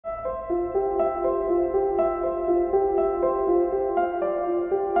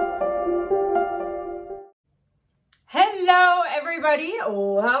Hello everybody,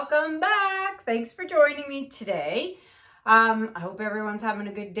 welcome back. Thanks for joining me today. I hope everyone's having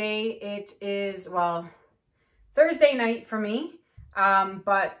a good day. It is, well, Thursday night for me,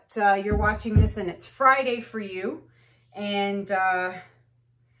 but you're watching this and it's Friday for you. And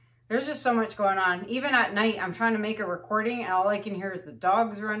there's just so much going on. Even at night, I'm trying to make a recording and all I can hear is the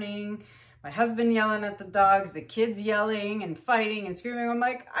dogs running, my husband yelling at the dogs, the kids yelling and fighting and screaming. I'm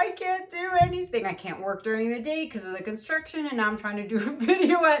like, I can't do anything. I can't work during the day because of the construction, and now I'm trying to do a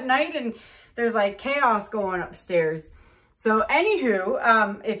video at night and there's like chaos going upstairs. So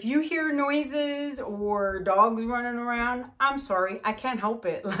anywho, if you hear noises or dogs running around, I'm sorry, I can't help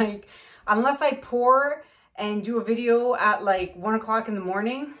it. Like, unless I pour and do a video at like 1 o'clock in the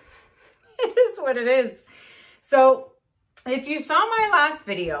morning, it is what it is. So if you saw my last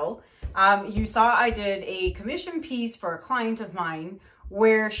video, you saw I did a commission piece for a client of mine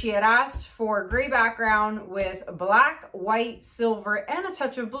where she had asked for a gray background with black, white, silver, and a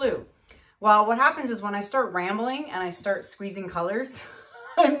touch of blue. Well, what happens is when I start rambling and I start squeezing colors,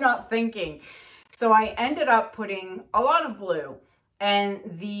 I'm not thinking. So I ended up putting a lot of blue, and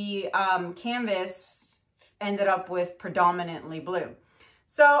the canvas ended up with predominantly blue.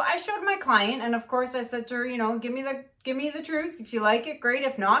 So I showed my client, and of course I said to her, you know, give me the truth. If you like it, great.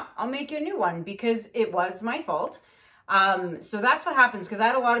 If not, I'll make you a new one, because it was my fault. So that's what happens, because I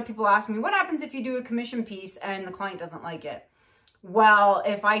had a lot of people ask me, what happens if you do a commission piece and the client doesn't like it? Well,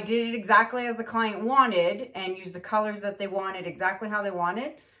 if I did it exactly as the client wanted and used the colors that they wanted exactly how they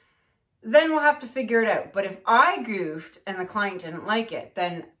wanted, then we'll have to figure it out. But if I goofed and the client didn't like it,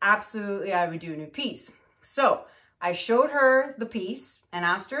 then absolutely I would do a new piece. So I showed her the piece and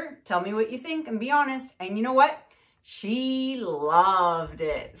asked her, tell me what you think and be honest. And you know what? She loved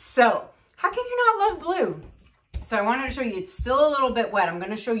it. So how can you not love blue? So I wanted to show you, it's still a little bit wet. I'm going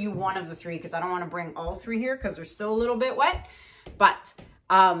to show you one of the three because I don't want to bring all three here because they're still a little bit wet. But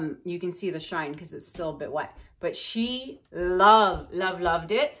you can see the shine because it's still a bit wet. But she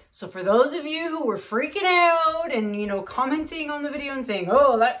loved it. So for those of you who were freaking out and, you know, commenting on the video and saying,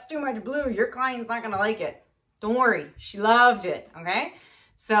 oh, that's too much blue, your client's not going to like it. Don't worry, she loved it, okay?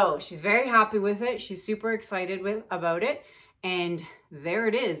 So she's very happy with it. She's super excited about it. And there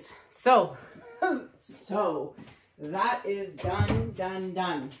it is. So, that is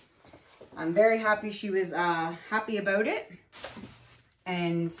done. I'm very happy she was happy about it.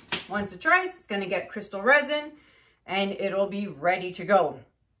 And once it dries, it's gonna get crystal resin and it'll be ready to go.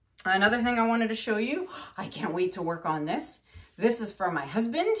 Another thing I wanted to show you, I can't wait to work on this. This is for my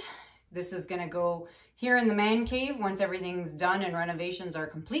husband. This is gonna go here in the man cave once everything's done and renovations are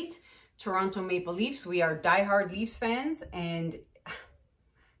complete. Toronto Maple Leafs, we are diehard Leafs fans, and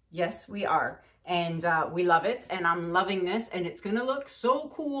yes, we are. And we love it, and I'm loving this, and it's gonna look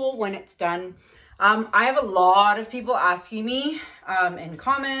so cool when it's done. I have a lot of people asking me in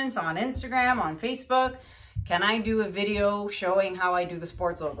comments on Instagram, on Facebook, can I do a video showing how I do the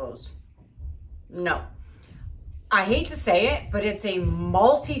sports logos? No. I hate to say it, but it's a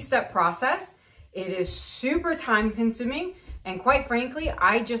multi-step process. It is super time consuming, and quite frankly,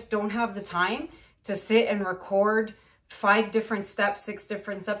 I just don't have the time to sit and record 5 different steps, 6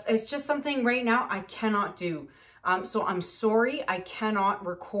 different steps. It's just something right now I cannot do. So I'm sorry, I cannot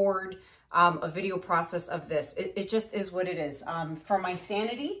record a video process of this. It just is what it is. For my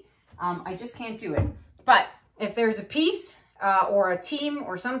sanity, I just can't do it. But if there's a piece or a team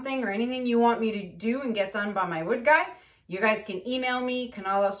or something or anything you want me to do and get done by my wood guy, you guys can email me,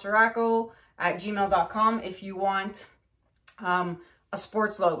 Kanella Ciraco @gmail.com, if you want a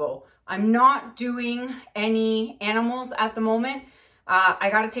sports logo. I'm not doing any animals at the moment. I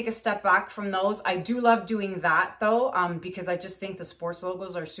got to take a step back from those. I do love doing that though, because I just think the sports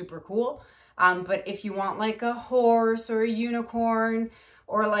logos are super cool. But if you want like a horse or a unicorn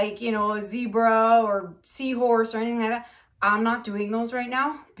or like, you know, a zebra or seahorse or anything like that, I'm not doing those right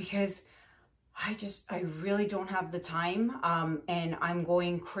now because I really don't have the time. And I'm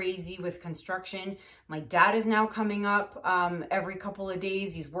going crazy with construction. My dad is now coming up every couple of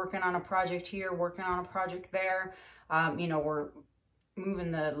days. He's working on a project here, working on a project there. You know, we're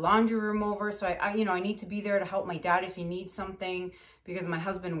moving the laundry room over. So you know, I need to be there to help my dad if he needs something because my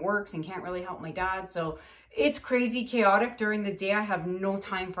husband works and can't really help my dad. So it's crazy chaotic during the day. I have no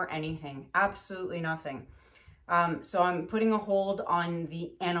time for anything, absolutely nothing. So I'm putting a hold on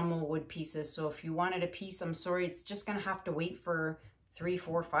the animal wood pieces. So if you wanted a piece, I'm sorry, it's just gonna have to wait for 3,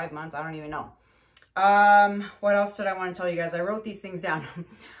 4, 5 months. I don't even know. What else did I want to tell you guys? I wrote these things down.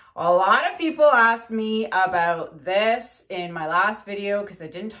 A lot of people asked me about this in my last video because I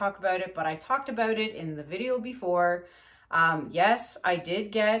didn't talk about it, but I talked about it in the video before. Yes, I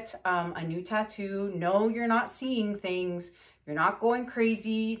did get a new tattoo. No, you're not seeing things. You're not going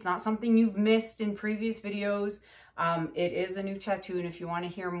crazy. It's not something you've missed in previous videos. It is a new tattoo, and if you want to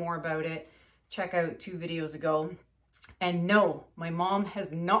hear more about it, check out 2 videos ago. And no, my mom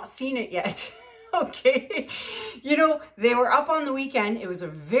has not seen it yet. Okay. You know, they were up on the weekend. It was a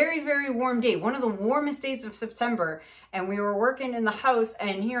very, very warm day. One of the warmest days of September. And we were working in the house,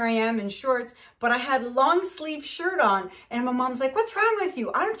 and here I am in shorts, but I had a long sleeve shirt on. And my mom's like, what's wrong with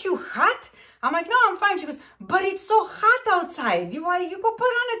you? Aren't you hot? I'm like, no, I'm fine. She goes, but it's so hot outside. You go put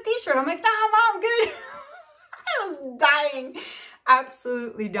on a t-shirt. I'm like, nah, Mom, good. I was dying.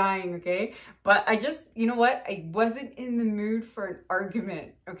 Absolutely dying, okay? But I just, you know what? I wasn't in the mood for an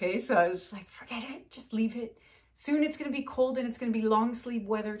argument, okay? So I was just like, forget it. Just leave it. Soon it's going to be cold and it's going to be long sleeve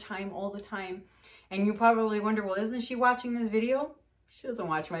weather time all the time. And you probably wonder, well, isn't she watching this video? She doesn't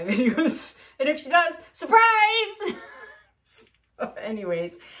watch my videos. And if she does, surprise! So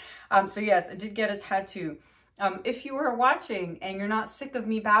anyways, so yes, I did get a tattoo. If you are watching and you're not sick of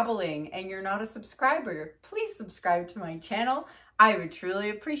me babbling and you're not a subscriber, please subscribe to my channel. I would truly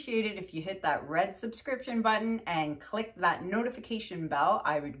appreciate it if you hit that red subscription button and click that notification bell.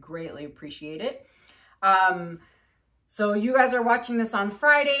 I would greatly appreciate it. So you guys are watching this on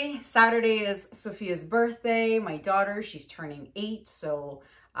Friday. Saturday is Sophia's birthday. My daughter, she's turning 8. So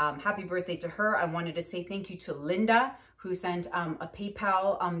happy birthday to her. I wanted to say thank you to Linda, who sent a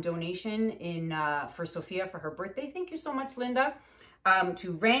PayPal donation for Sophia for her birthday. Thank you so much, Linda.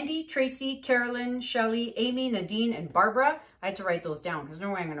 To Randy, Tracy, Carolyn, Shelly, Amy, Nadine, and Barbara. I had to write those down because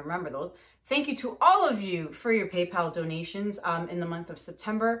no way I'm going to remember those. Thank you to all of you for your PayPal donations in the month of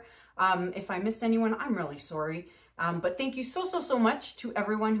September. If I missed anyone, I'm really sorry. But thank you so much to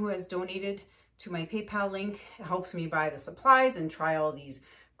everyone who has donated to my PayPal link. It helps me buy the supplies and try all these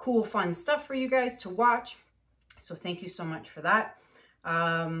cool, fun stuff for you guys to watch. So thank you so much for that.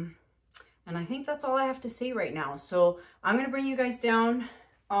 And I think that's all I have to say right now. So I'm going to bring you guys down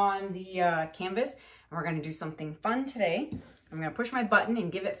on the canvas, and we're going to do something fun today. I'm going to push my button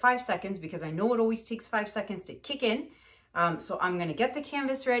and give it 5 seconds because I know it always takes 5 seconds to kick in. So I'm going to get the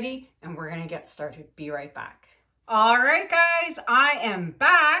canvas ready and we're going to get started. Be right back. All right, guys, I am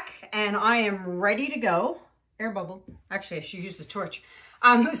back and I am ready to go. Air bubble. Actually, I should use the torch.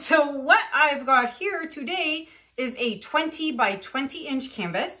 So what I've got here today is a 20 by 20 inch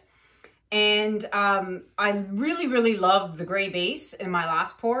canvas. And I really loved the gray base in my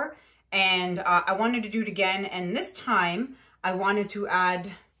last pour. And I wanted to do it again. And this time I wanted to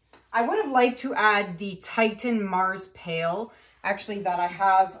add, I would have liked to add the Titan Mars Pale, actually, that I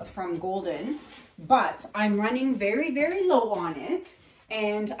have from Golden. But I'm running very low on it.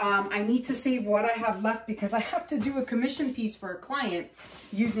 And I need to save what I have left because I have to do a commission piece for a client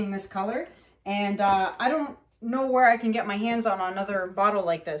using this color. And I don't know where I can get my hands on another bottle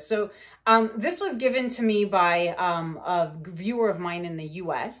like this. So this was given to me by a viewer of mine in the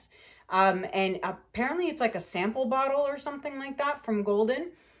US. And apparently it's like a sample bottle or something like that from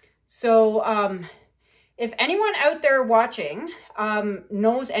Golden. So if anyone out there watching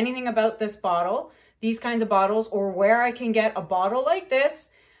knows anything about this bottle, these kinds of bottles, or where I can get a bottle like this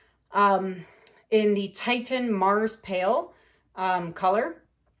in the Titan Mars Pale color,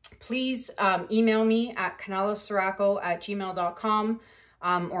 please email me at kanella@gmail.com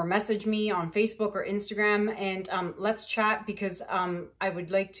or message me on Facebook or Instagram, and let's chat because I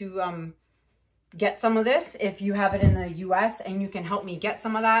would like to get some of this. If you have it in the US and you can help me get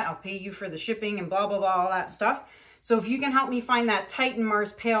some of that, I'll pay you for the shipping and blah, blah, blah, all that stuff. So if you can help me find that Titan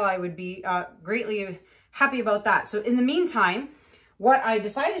Mars Pale, I would be greatly happy about that. So in the meantime, what I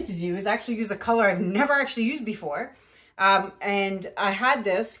decided to do is actually use a color I've never actually used before. And I had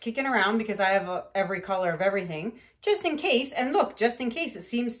this kicking around because I have every color of everything, just in case. And look, just in case, it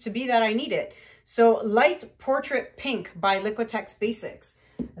seems to be that I need it. So Light Portrait Pink by Liquitex Basics.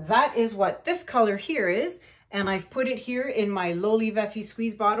 That is what this color here is. And I've put it here in my Loli Veffy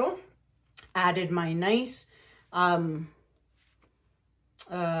squeeze bottle. Added my nice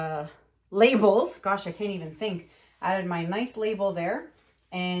labels. Gosh, I can't even think. Added my nice label there.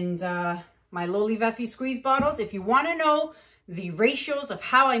 And my Loli Veffy squeeze bottles. If you want to know the ratios of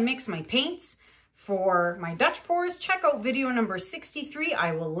how I mix my paints for my Dutch pours, check out video number 63.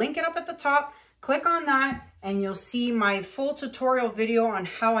 I will link it up at the top. Click on that and you'll see my full tutorial video on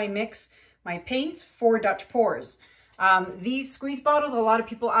how I mix my paints for Dutch pours. These squeeze bottles, a lot of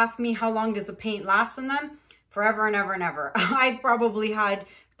people ask me how long does the paint last in them? Forever and ever and ever. I probably had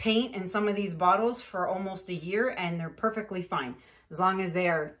paint in some of these bottles for almost a year and they're perfectly fine. As long as they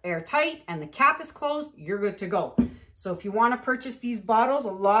are airtight and the cap is closed, you're good to go. So if you want to purchase these bottles,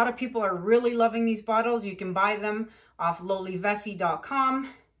 a lot of people are really loving these bottles. You can buy them off loliveffy.com,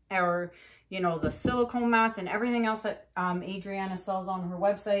 or, you know, the silicone mats and everything else that Adriana sells on her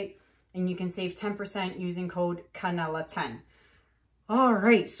website. And you can save 10% using code Kanella10. All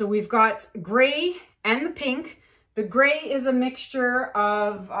right, so we've got gray and the pink. The gray is a mixture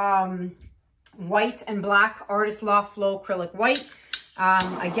of white and black, Artist Loft Flow Acrylic White.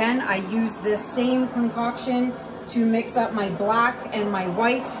 Again, I use this same concoction to mix up my black and my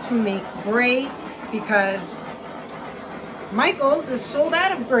white to make gray, because Michael's is sold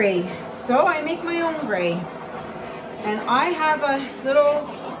out of gray. So I make my own gray. And I have a little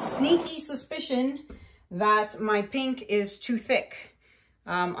sneaky suspicion that my pink is too thick,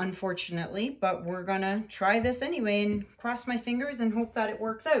 unfortunately, but we're gonna try this anyway and cross my fingers and hope that it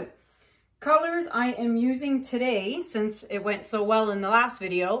works out. Colors I am using today, since it went so well in the last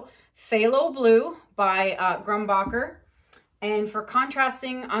video, Thalo Blue by Grumbacher. And for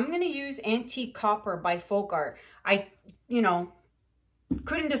contrasting, I'm going to use Antique Copper by Folk Art. I, you know,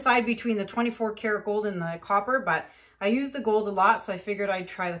 couldn't decide between the 24 karat gold and the copper, but I use the gold a lot, so I figured I'd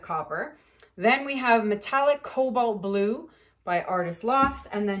try the copper. Then we have Metallic Cobalt Blue by Artist Loft.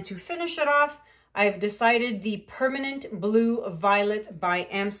 And then to finish it off, I've decided the Permanent Blue Violet by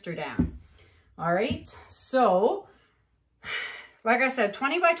Amsterdam. All right, so like I said,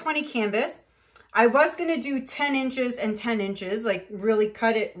 20 by 20 canvas. I was gonna do 10 inches and 10 inches, like really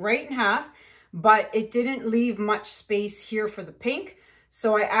cut it right in half, but it didn't leave much space here for the pink.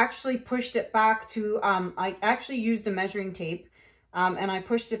 So I actually pushed it back to, I actually used a measuring tape, and I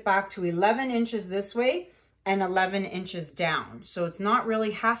pushed it back to 11 inches this way and 11 inches down. So it's not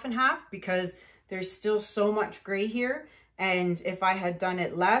really half and half, because there's still so much gray here. And if I had done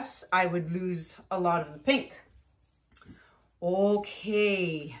it less, I would lose a lot of the pink.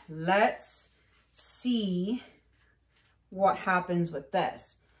 Okay, let's see what happens with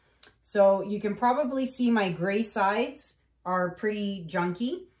this. So you can probably see my gray sides are pretty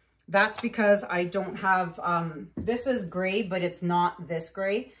junky. That's because I don't have, this is gray, but it's not this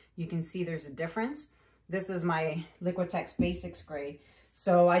gray. You can see there's a difference. This is my Liquitex Basics gray.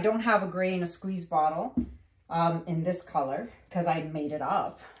 So I don't have a gray in a squeeze bottle in this color, because I made it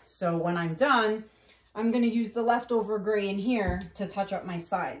up. So when I'm done, I'm going to use the leftover gray in here to touch up my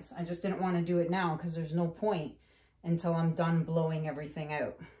sides. I just didn't want to do it now, because there's no point until I'm done blowing everything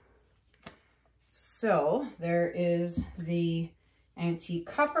out. So there is the Antique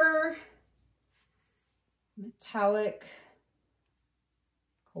Copper, Metallic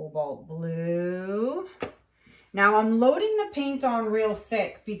Cobalt Blue. Now I'm loading the paint on real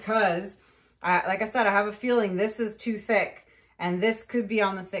thick, because like I said, I have a feeling this is too thick and this could be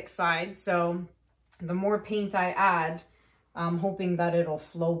on the thick side. So the more paint I add, I'm hoping that it'll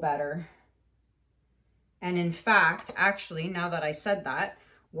flow better. And in fact, actually, now that I said that,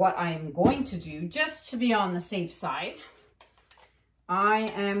 what I'm going to do, just to be on the safe side, I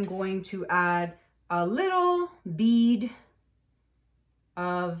am going to add a little bead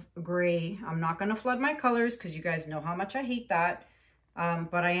of gray. I'm not going to flood my colors, because you guys know how much I hate that.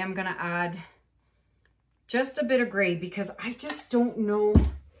 But I am going to add just a bit of gray, because I just don't know.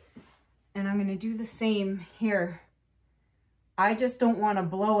 And I'm going to do the same here. I just don't want to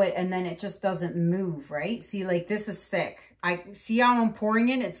blow it and then it just doesn't move, right? See, like this is thick. I see how I'm pouring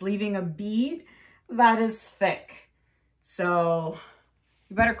it. It's leaving a bead that is thick. So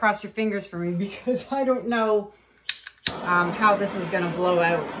you better cross your fingers for me, because I don't know how this is going to blow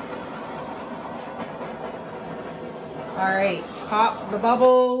out. All right, pop the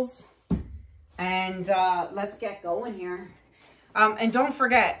bubbles and let's get going here. And don't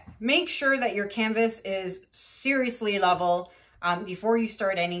forget, make sure that your canvas is seriously level before you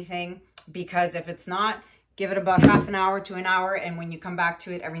start anything, because if it's not, give it about half an hour to an hour, and when you come back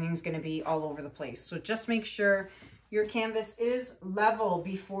to it, everything's going to be all over the place. So just make sure your canvas is level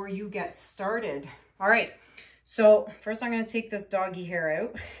before you get started. All right, so first I'm going to take this doggy hair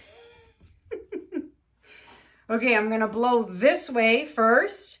out. Okay, I'm going to blow this way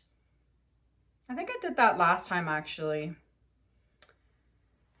first. I think I did that last time, actually.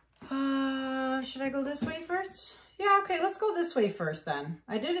 Should I go this way first? Yeah, okay, let's go this way first then.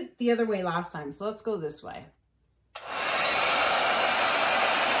 I did it the other way last time, so let's go this way.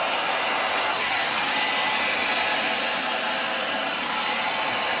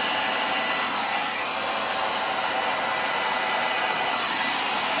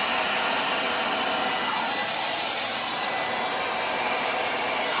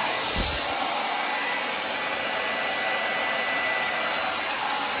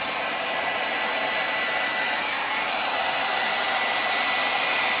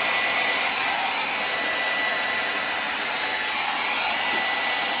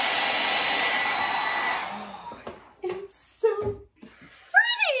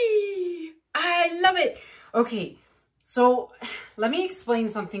 Okay, so let me explain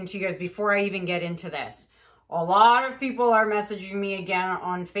something to you guys before I even get into this. A lot of people are messaging me again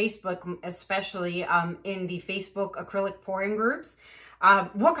on Facebook, especially in the Facebook acrylic pouring groups.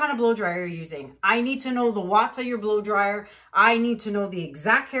 What kind of blow dryer you're using? I need to know the watts of your blow dryer. I need to know the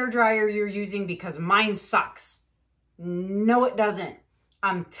exact hair dryer you're using because mine sucks. No, it doesn't.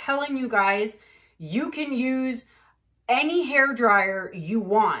 I'm telling you guys, you can use any hair dryer you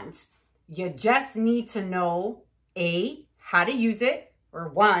want. You just need to know A, how to use it, or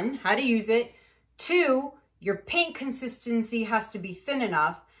 1, how to use it. 2, your paint consistency has to be thin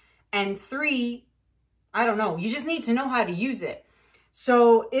enough. And 3, I don't know, you just need to know how to use it.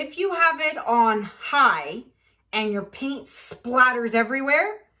 So if you have it on high and your paint splatters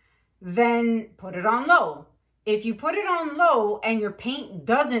everywhere, then put it on low. If you put it on low and your paint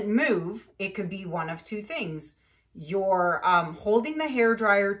doesn't move, it could be one of 2 things. You're holding the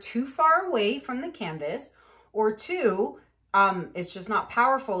hairdryer too far away from the canvas, or 2, it's just not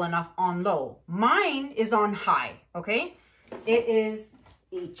powerful enough on low. Mine is on high, okay? It is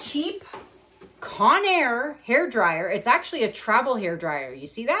a cheap Conair hairdryer. It's actually a travel hairdryer. You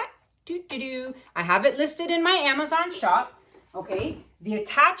see that? I have it listed in my Amazon shop, okay? The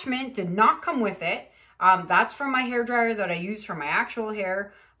attachment did not come with it. That's from my hairdryer that I use for my actual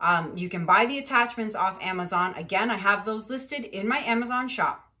hair. You can buy the attachments off Amazon. Again, I have those listed in my Amazon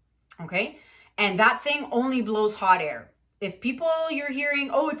shop, okay? And that thing only blows hot air. If people you're hearing,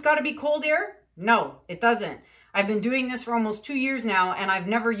 oh, it's got to be cold air. No, it doesn't. I've been doing this for almost 2 years now, and I've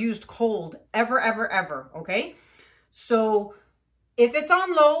never used cold ever, okay? So if it's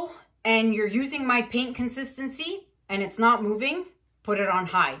on low and you're using my paint consistency and it's not moving, put it on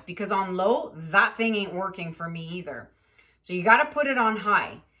high, because on low, that thing ain't working for me either. So you got to put it on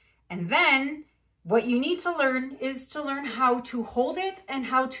high. And then what you need to learn is to learn how to hold it and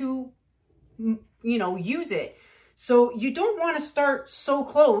how to, you know, use it. So you don't want to start so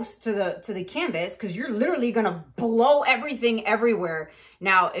close to the canvas because you're literally going to blow everything everywhere.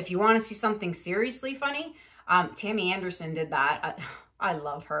 Now, if you want to see something seriously funny, Tammy Anderson did that. I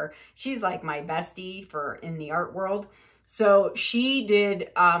love her. She's like my bestie in the art world. So she did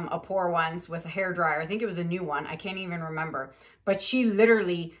a pour once with a hairdryer. I think it was a new one. I can't even remember. But she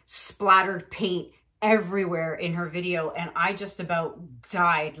literally splattered paint everywhere in her video, and I just about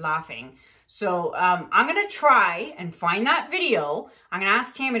died laughing. So I'm going to try and find that video. I'm going to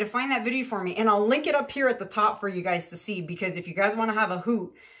ask Tammy to find that video for me, and I'll link it up here at the top for you guys to see, because if you guys want to have a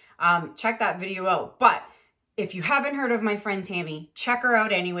hoot, check that video out. But if you haven't heard of my friend Tammy, check her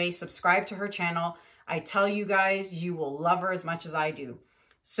out anyway. Subscribe to her channel. I tell you guys, you will love her as much as I do.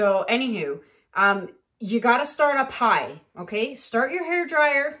 So anywho, you got to start up high, okay? Start your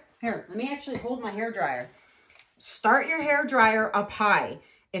hairdryer. Here, let me actually hold my hairdryer. Start your hairdryer up high.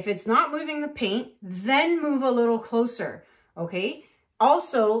 If it's not moving the paint, then move a little closer, okay?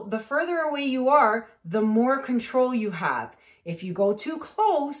 Also, the further away you are, the more control you have. If you go too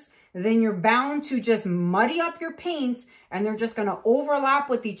close, then you're bound to just muddy up your paints, and they're just gonna overlap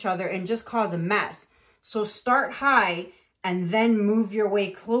with each other and just cause a mess. So start high and then move your way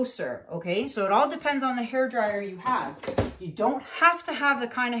closer, okay? So it all depends on the hairdryer you have. You don't have to have the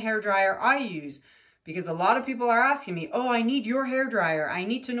kind of hairdryer I use, because a lot of people are asking me, oh, I need your hairdryer. I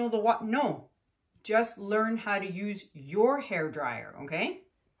need to know the what. No, just learn how to use your hairdryer, okay?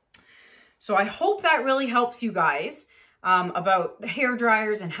 So I hope that really helps you guys about hair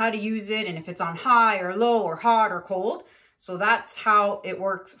dryers and how to use it, and if it's on high or low or hot or cold. So that's how it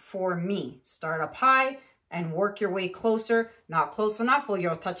works for me. Start up high and work your way closer. Not close enough where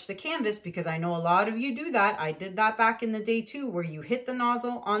you'll touch the canvas, because I know a lot of you do that. I did that back in the day too, where you hit the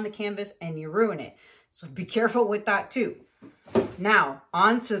nozzle on the canvas and you ruin it. So be careful with that too. Now,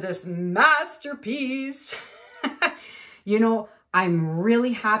 on to this masterpiece. You know, I'm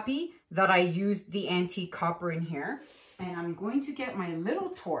really happy that I used the antique copper in here. And I'm going to get my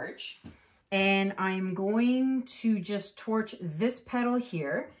little torch, and I'm going to just torch this petal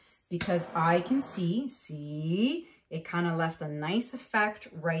here, because I can see, it kind of left a nice effect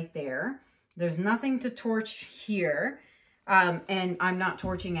right there. There's nothing to torch here, and I'm not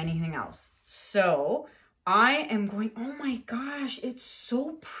torching anything else. So I am going, oh my gosh, it's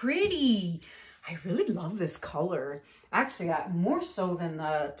so pretty. I really love this color. Actually, more so than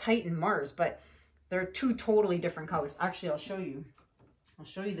the Titan Mars, but they're 2 totally different colors. Actually, I'll show you. I'll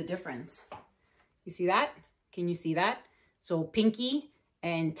show you the difference. You see that? Can you see that? So pinky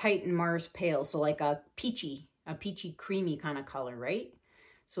and Titan Mars pale. So like a peachy creamy kind of color, right?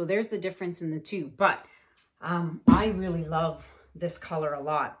 So there's the difference in the 2. But I really love this color a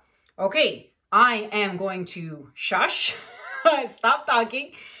lot. Okay, I am going to shush. Stop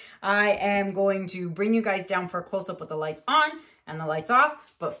talking. I am going to bring you guys down for a close-up with the lights on and the lights off.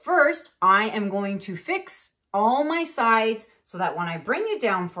 But first, I am going to fix all my sides so that when I bring you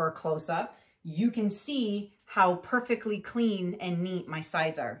down for a close-up, you can see how perfectly clean and neat my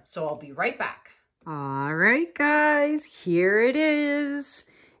sides are. So I'll be right back. All right, guys, here it is.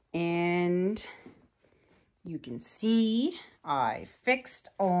 And you can see I fixed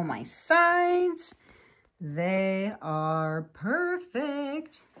all my sides. They are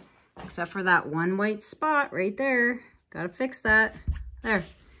perfect, except for that one white spot right there. Gotta fix that. There.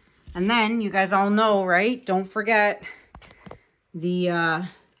 And then you guys all know, right? Don't forget the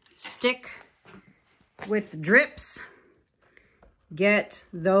stick with the drips. Get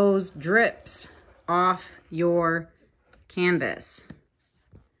those drips off your canvas.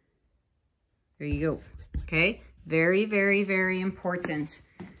 There you go. Okay, very, very, very important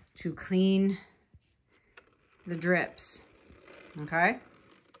to clean the drips. Okay,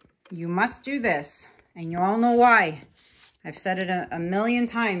 you must do this, and you all know why. I've said it a million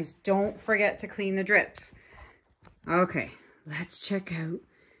times. Don't forget to clean the drips. Okay, let's check out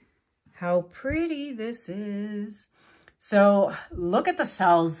how pretty this is. So look at the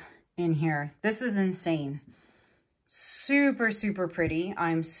cells in here. This is insane. Super, super pretty.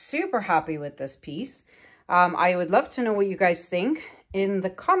 I'm super happy with this piece. I would love to know what you guys think in the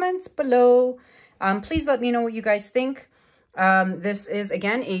comments below. Please let me know what you guys think. This is,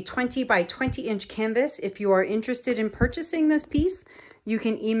 again, a 20 by 20 inch canvas. If you are interested in purchasing this piece, you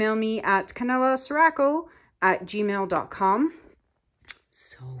can email me at kanella@gmail.com.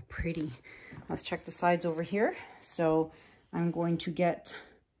 So pretty. Let's check the sides over here. So I'm going to get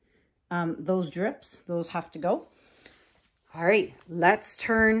those drips. Those have to go. All right, let's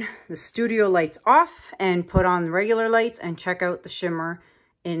turn the studio lights off and put on the regular lights and check out the shimmer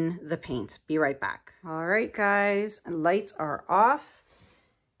in the paint. Be right back. All right, guys, lights are off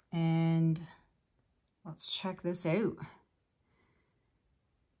and let's check this out.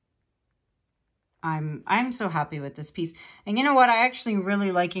 I'm so happy with this piece. And you know what? I actually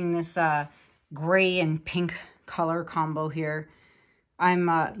really liking this gray and pink color combo here.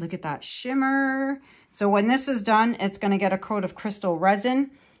 Look at that shimmer. So when this is done, it's going to get a coat of crystal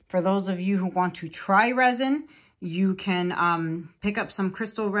resin. For those of you who want to try resin, you can pick up some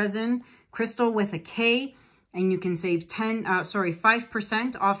crystal resin, crystal with a K, and you can save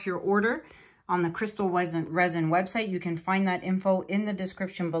 5% off your order on the crystal resin website. You can find that info in the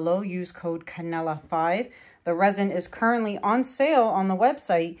description below. Use code Kanella5. The resin is currently on sale on the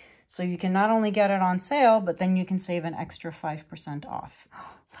website, so you can not only get it on sale, but then you can save an extra 5% off.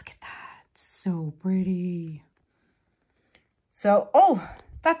 Oh, look at that. So pretty. So, oh,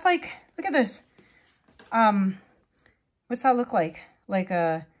 that's like, look at this. What's that look like? Like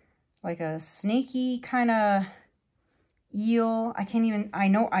a snaky kind of eel. I can't even,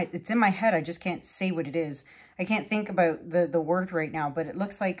 it's in my head. I just can't say what it is. I can't think about the word right now, but it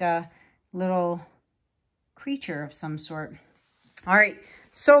looks like a little creature of some sort. All right.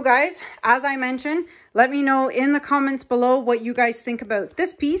 So guys, as I mentioned, let me know in the comments below what you guys think about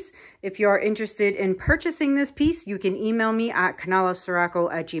this piece. If you are interested in purchasing this piece, you can email me at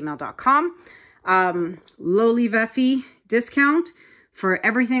kanellaciraco@gmail.com. Lowly Veffy discount for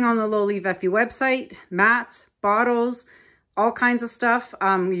everything on the Lowly Veffy website, mats, bottles, all kinds of stuff.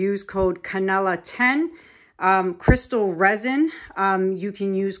 Use code Kanella10. Crystal resin, you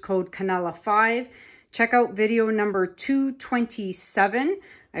can use code Kanella5. Check out video number 227.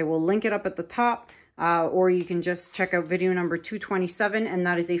 I will link it up at the top, or you can just check out video number 227, and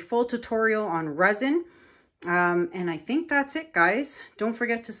that is a full tutorial on resin. And I think that's it, guys. Don't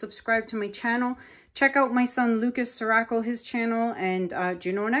forget to subscribe to my channel. Check out my son Lucas Ciraco, his channel, and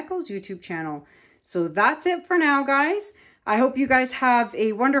Juno and Echo's YouTube channel. So that's it for now, guys. I hope you guys have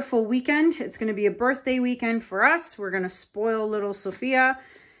a wonderful weekend. It's going to be a birthday weekend for us. We're going to spoil little Sophia.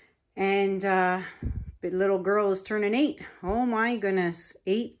 And the little girl is turning 8. Oh my goodness.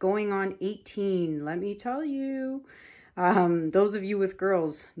 8 going on 18. Let me tell you. Those of you with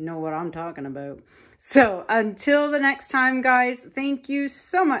girls know what I'm talking about. So until the next time, guys, thank you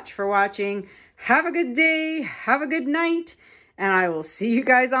so much for watching. Have a good day. Have a good night. And I will see you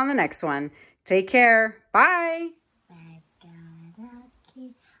guys on the next one. Take care. Bye.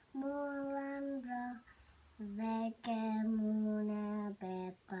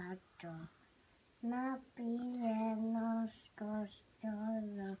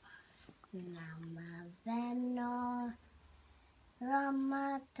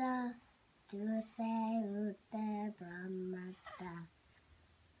 Ramata, to say Ute Ramata.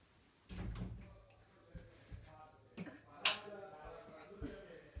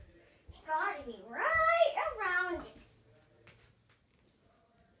 Gotta be right around it.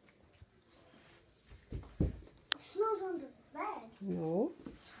 No.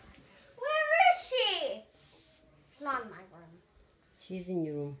 Where is she? She's not in my room. She's in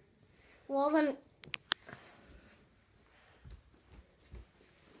your room. Well then,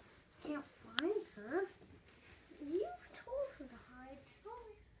 can't find her. You told her to hide.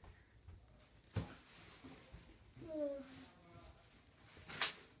 Sorry.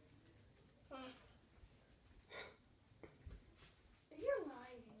 You're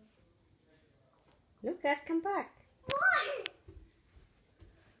lying. Lucas, come back. Why?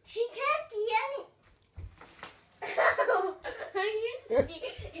 She can't be any. Are you?